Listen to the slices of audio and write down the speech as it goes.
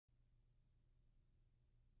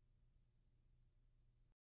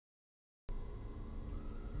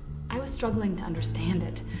was struggling to understand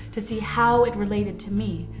it, to see how it related to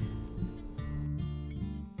me.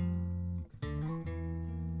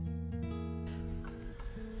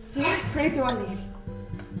 So I prayed to Our Lady.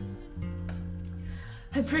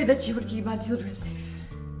 I prayed that she would keep my children safe.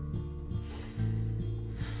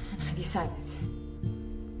 And I decided.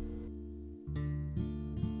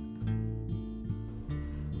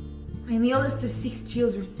 I am the oldest of 6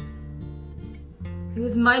 children. It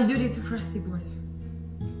was my duty to cross the border.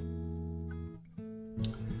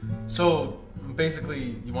 So,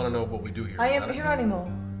 basically, you want to know what we do here? I am Geronimo,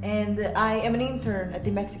 and I am an intern at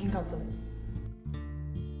the Mexican consulate.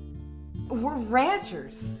 We're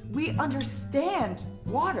ranchers. We understand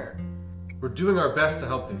water. We're doing our best to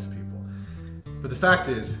help these people. But the fact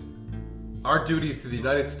is, our duty is to the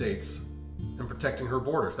United States and protecting her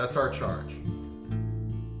borders. That's our charge.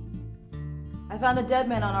 I found a dead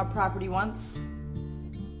man on our property once.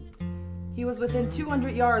 He was within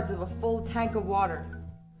 200 yards of a full tank of water.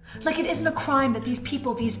 Like it isn't a crime that these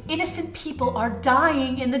people, these innocent people, are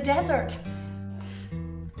dying in the desert.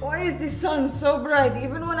 Why is the sun so bright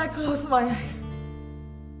even when I close my eyes?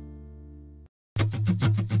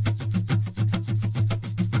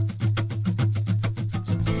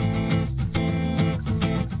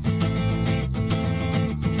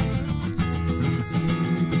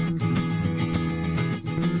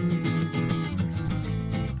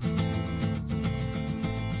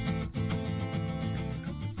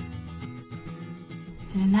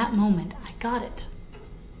 And in that moment, I got it.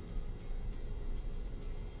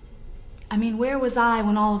 I mean, where was I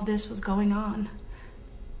when all of this was going on?